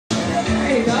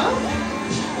you go.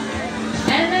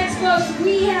 And next, folks,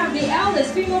 we have the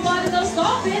eldest female bottlenose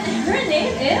dolphin, and her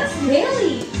name is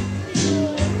Haley.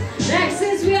 Next,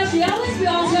 since we have the eldest, we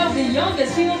also have the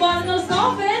youngest female bottlenose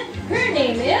dolphin. Her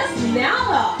name is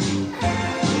Nala.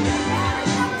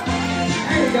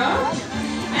 There you go.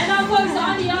 And now, folks,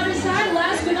 on the other side,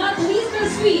 last but not least, the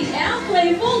sweet and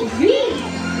playful V.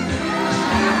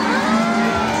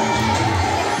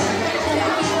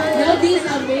 Now, these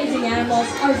amazing animals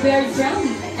are very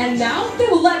friendly, and now they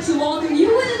would like to welcome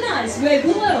you with a nice wave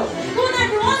hello. Come on,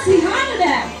 everyone, say hi to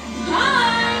them.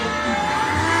 Hi!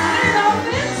 Hi,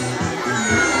 dolphins.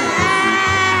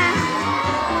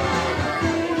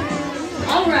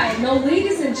 Alright, now,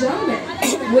 ladies and gentlemen,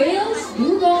 whales,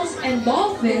 beagles, and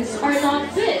dolphins are not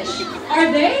fish,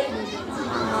 are they?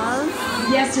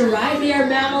 Yes, you're right, they are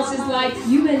mammals just like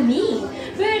you and me.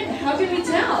 But how can we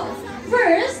tell?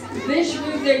 First, fish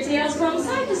move their tails from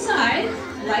side to side,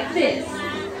 like this.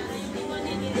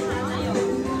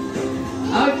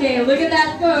 Okay, look at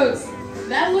that, folks.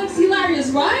 That looks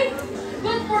hilarious, right?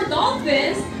 But for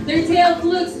dolphins, their tail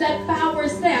flukes that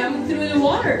powers them through the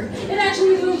water. It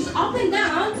actually moves up and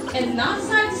down and not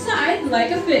side to side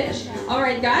like a fish.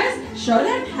 Alright guys, show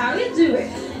them how you do it.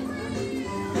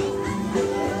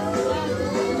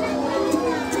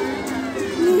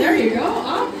 There you go,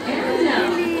 up and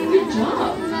down. Good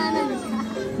job.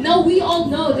 Now we all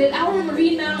know that our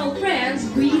marine mammal friends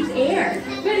breathe air.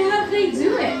 But how do they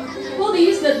do it? Well, they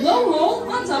use the blowhole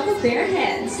on top of their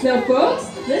heads. Now folks,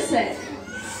 listen.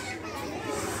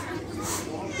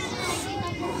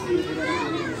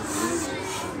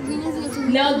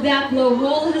 Now that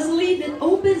blowhole has a lid that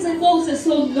opens and closes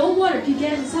so no water can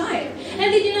get inside.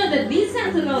 And did you know that these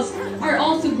sentinels are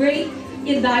also great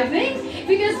in diving?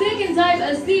 Because they can dive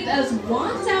as deep as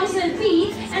 1,000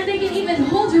 feet and they can even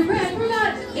hold your breath for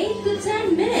about 8 to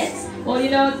 10 minutes. Well,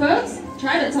 you know what, folks?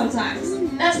 Try that sometimes.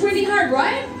 That's pretty hard,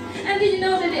 right? And did you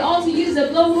know that they also use the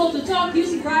blowhole to talk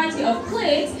using a variety of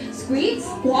clicks, squeaks,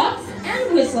 squawks,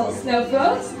 and whistles? Now,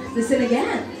 folks, listen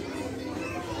again.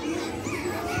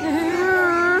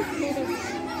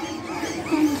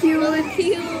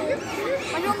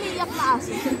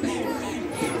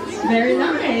 Very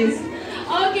nice.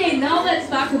 Okay, now let's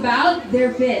talk about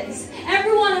their fins.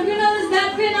 Everyone, have you noticed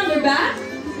that fin on their back?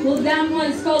 Well, that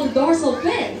one is called the dorsal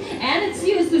fin, and it's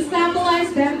used to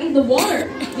stabilize them in the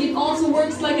water. It also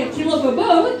works like a keel of a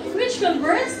boat, which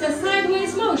converts the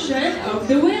sideways motion of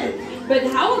the wind. But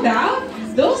how about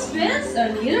those fins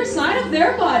on either side of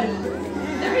their body?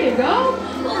 There you go.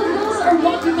 Well, those are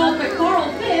what we call pectoral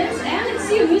fins, and it's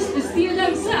used to steer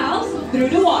themselves through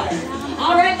the water.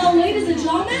 Alright, now ladies and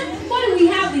gentlemen, why do we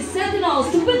have these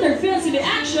sentinels to put their fins into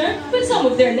action with some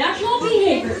of their natural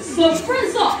behaviors? So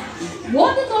first off,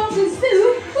 what do dolphins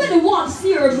do when they want to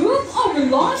steer or move over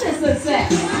long distances?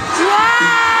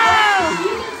 Wow!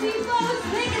 You can see, folks,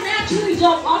 they can actually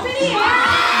jump up in the air.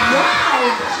 Wow!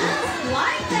 Just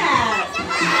like that.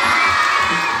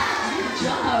 Good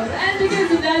job. And because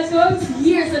of that, folks,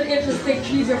 here's an interesting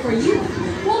trivia for you.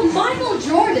 Well, Michael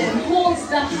Jordan holds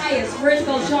the highest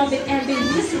vertical jump in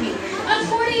NBA history. At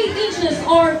 48 inches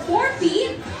or 4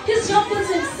 feet, his jump puts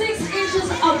him 6 inches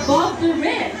above the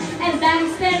rim, and that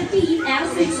is 10 feet and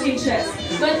 6 inches.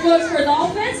 But folks, for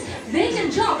dolphins, they can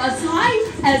jump as high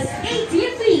as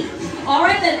 18 feet.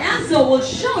 Alright, then Enzo will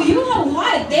show you how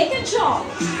high they can jump.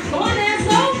 Come on,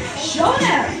 Enzo, show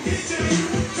them.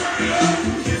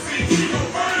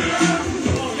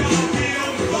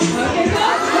 Okay,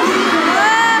 folks.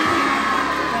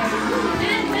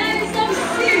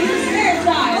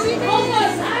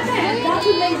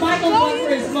 Michael won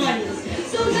for his money.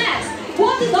 So next,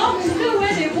 what do dolphins do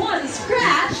when they want to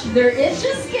scratch their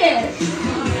itchy skin? And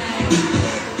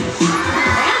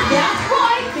that's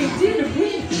right, they do the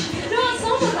breach. Now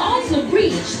some would also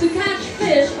breach to catch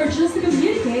fish or just to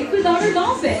communicate with other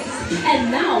dolphins.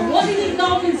 And now, what do you think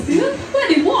dolphins do when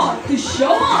they want to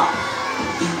show off?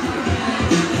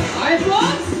 Alright,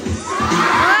 folks?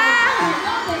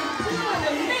 Dolphins do an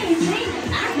amazing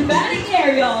acrobatic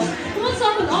aerial.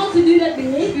 Some would also do that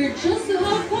behavior just to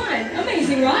have fun.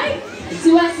 Amazing, right?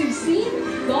 So as you've seen,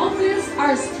 dolphins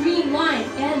are streamlined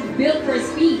and built for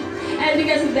speed. And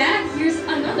because of that, here's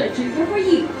another trivia for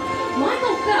you.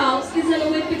 Michael Phelps is an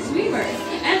Olympic swimmer.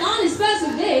 And on his best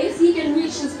of days, he can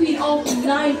reach the speed of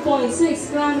 9.6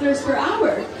 kilometers per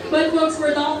hour. But folks,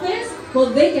 for dolphins, well,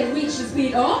 they can reach the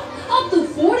speed of up to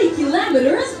 40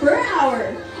 kilometers per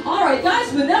hour. Alright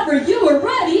guys, whenever you are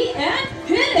ready, and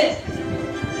hit it!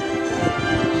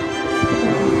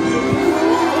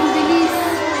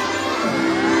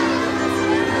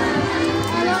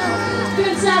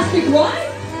 Fantastic, right?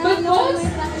 But folks,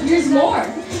 here's more.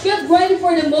 let's get ready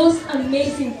for the most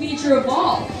amazing feature of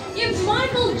all. If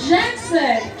Michael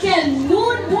Jackson can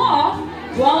moonwalk,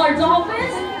 well, our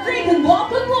dolphins, they can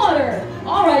walk on water.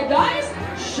 Alright guys,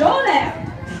 show them!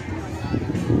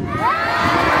 They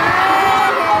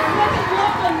can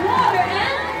walk on water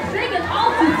and they can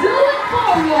also do it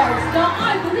forwards. Now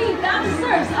I believe that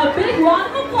deserves a big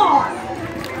round of applause.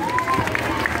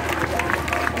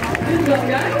 Good job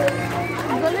guys.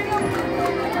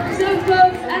 So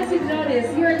folks, as you've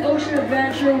noticed, here at Ocean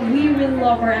Adventure, we really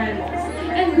love our animals.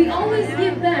 And we always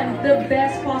give them the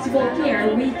best possible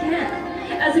care we can.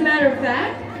 As a matter of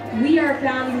fact, we are a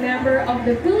founding member of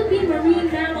the Philippine Marine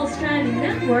Mammal Stranding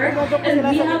Network, and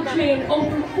we have trained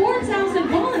over 4,000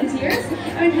 volunteers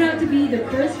on how to be the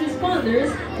first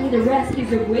responders in the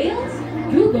rescues of whales,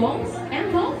 dugongs,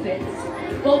 and dolphins.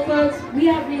 Well folks, we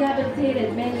have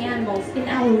rehabilitated many animals in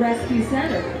our rescue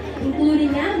center,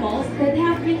 including animals that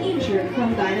have been injured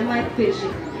from dynamite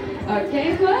fishing.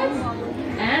 Okay folks?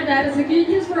 And that is the good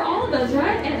news for all of us,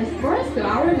 right? And of course to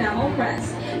our mammal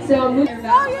friends. So moving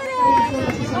back.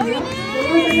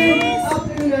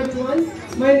 Afternoon everyone.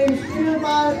 My name is Peter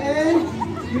Bar and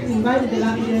we invited the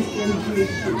lucky guests and here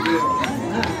to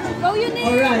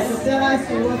Alright, so tell us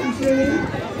what is your name?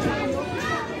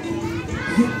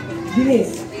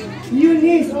 Eunice.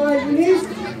 Eunice, alright Eunice.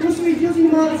 Who's with you in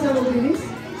mga kasama mo Eunice?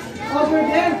 Over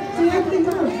there. Say everything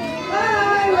come on.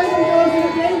 Hi! Welcome to Ocean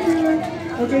Adventure.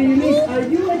 Okay, Eunice, are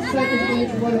you excited to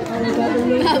meet one of our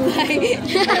government?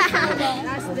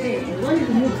 Last day. I want you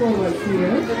to move forward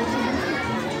here.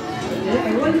 Okay,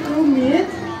 I want you to meet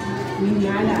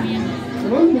Nala.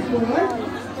 Come on, move forward.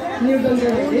 Kneel down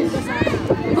there like this.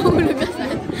 So let's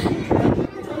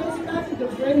start with the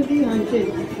friendly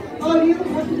handshake. All you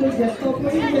have to do is just open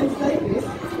your hands like this.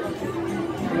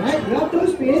 Alright, grab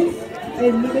those pins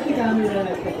and look at the camera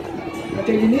like that.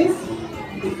 Okay, Eunice?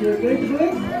 If you're going to do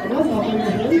it, come on, open your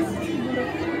hands.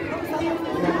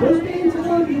 Grab those pins, come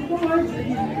on, move forward. And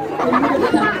look at the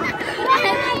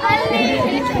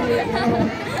camera.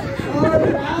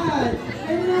 Alright!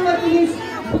 And you know what, Eunice?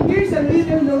 Here's a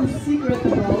little known secret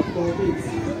about dolphins.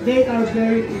 They are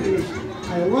very English.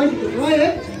 I want you to try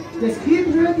it. Just give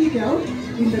her a tickle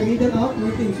in the middle of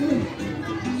your pincer.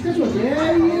 That's what,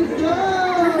 there you go!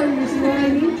 You see what I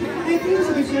mean? I think it's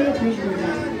a share of fish for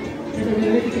that. And I'm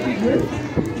gonna let you take a picture.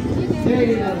 There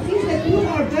you go. Since the two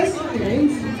are best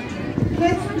friends,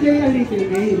 let's play a little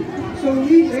game. So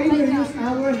we either use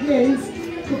our hands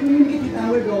to communicate with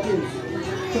our dolphins.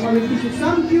 So I will teach you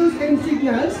some cues and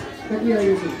signals that we are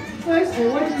using. First, I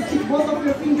want you to stick both of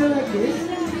your fingers like this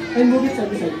and move it side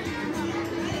to side.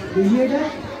 Do you hear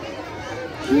that?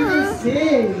 She will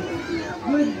sing.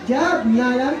 Good job,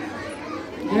 Nala.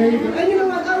 There you go. And you know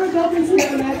what? Our dolphins here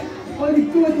are not only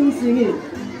good in singing.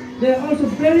 They are also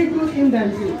very good in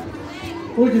dancing.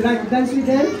 Would you like to dance with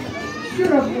them?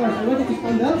 Sure, of course. I want you to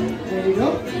stand up. There you go.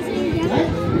 Right?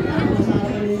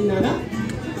 Nala.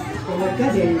 So like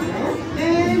that. There you go.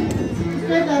 And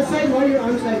straight outside, roll your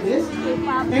arms like this.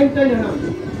 And turn around.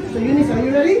 So Eunice, are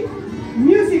you ready?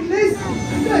 Music, please.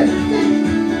 Good.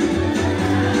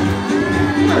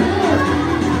 Come on, come on.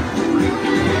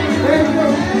 There you go.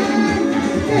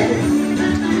 Yes.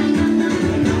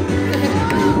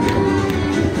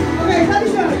 Okay, that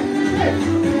is done.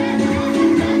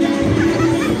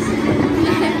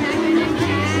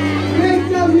 Great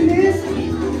job, Eunice.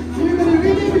 We're going to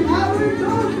read it with our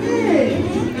dolphin.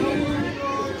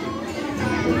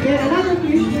 Okay, another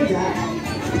fish for that.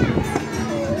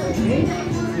 Okay,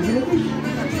 another fish.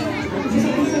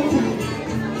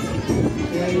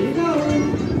 There you go.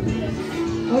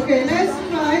 Okay, let's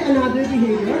try another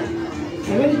behavior.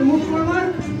 I want you to move forward.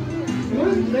 Come on,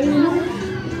 then you move.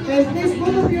 And place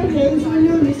both of your hands on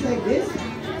your wrist like this.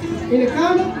 In a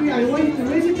count of 3, I want you to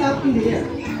raise it up in the air.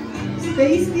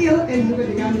 Stay still and look at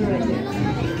the camera right there.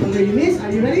 Okay, Eunice,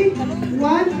 are you ready?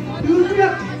 1, 2, 3,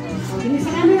 up. Okay,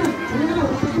 sa camera. Ano na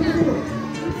ako? Ano na ba?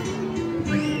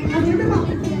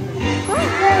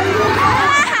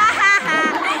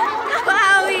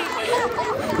 Kawawi.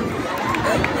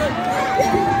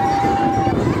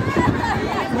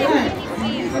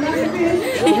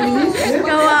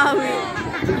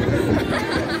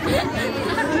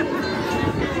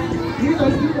 Dito.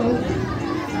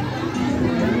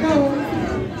 Go.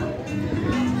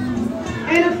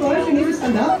 And of course, you need to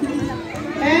stand up.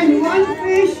 And one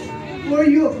fish for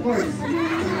you, of course.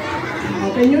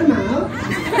 Open your mouth.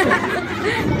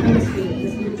 Let's give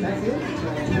it back here.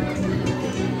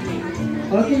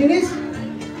 Okay, Eunice.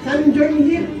 Come and join me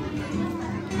here.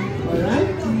 Alright.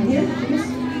 Here, Eunice.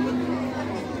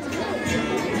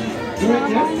 Right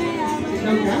there. Sit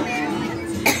down there.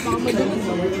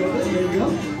 There you go.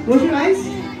 Close your eyes.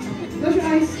 Close your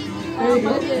eyes. There you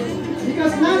go.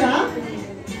 Because Nada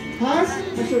has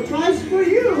a surprise for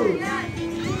you. There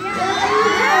you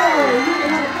go. You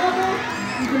can have a photo.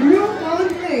 You can move on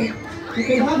thing. You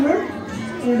can hug her.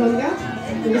 Hanggang ka.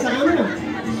 Tingnan sa camera.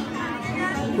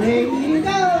 There you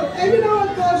go. And you know,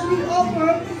 of course, we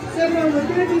offer several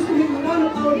opportunities to meet one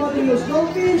of our bottlenose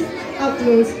dolphins up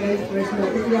close and personal.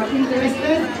 If you are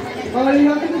interested, all you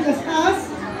have to do is just ask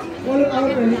one of our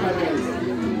friendly partners.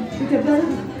 Pick up that.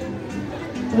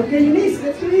 Okay, Eunice,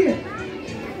 let's go here.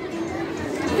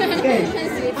 Okay,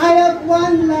 I have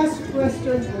one last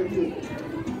question for you.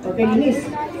 Okay, Eunice,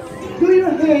 do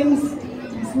your hands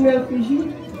smell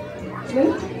fishy?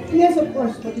 Smell? Yes, of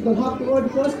course, but you don't have to worry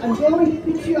because I'm going to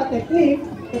teach you a technique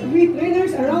that we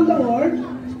trainers around the world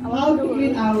how to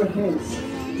clean our hands.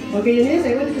 Okay, Eunice,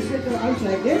 I want you to stretch your arms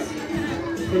like this.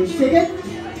 Then you shake it.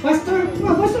 Faster, come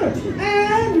on, faster.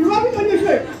 And rub it on your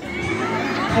shirt.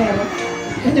 I have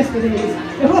it. Just kidding, Eunice.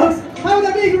 The folks, have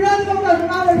a big round of applause for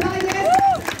our guys.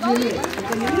 Eunice,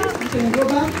 you can go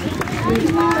back.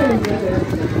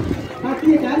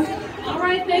 Happy, guys?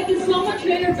 Alright, thank you so much,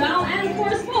 Trainer Val, and of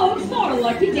course, folks, for our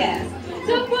lucky guest.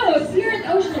 So, folks, here at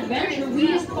Ocean Adventure, we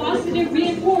use positive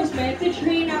reinforcement to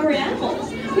train our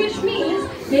animals, which means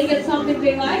they get something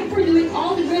they like for doing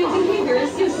all the great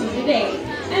behaviors you see today.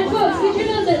 And, folks, did you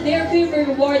know that their favorite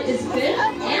reward is fish,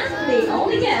 and they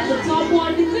only get the top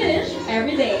quality fish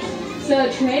every day?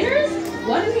 So, trainers,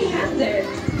 what do we have there?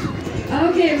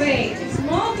 Okay, wait,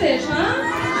 small fish, huh?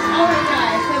 Alright,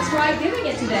 guys, let's try giving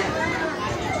it to them.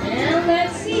 And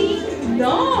let's see.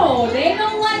 No, they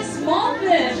don't like small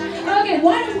fish. Okay,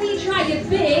 why don't we try a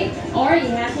big or a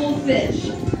handful of fish?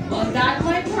 Well, that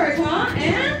might work, huh?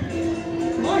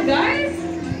 And come on, guys.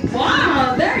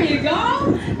 Wow, there you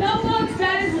go. Now, folks,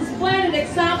 that is a splendid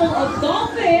example of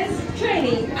dolphins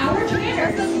training our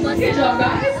trainers. Good job,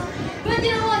 guys. But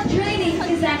you know what? Training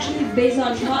is actually based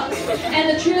on trust. And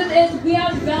the truth is, we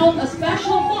have developed a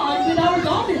special bond with our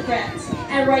dolphin friends.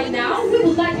 And right now, we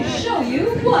would like to show you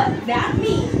what that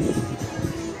means.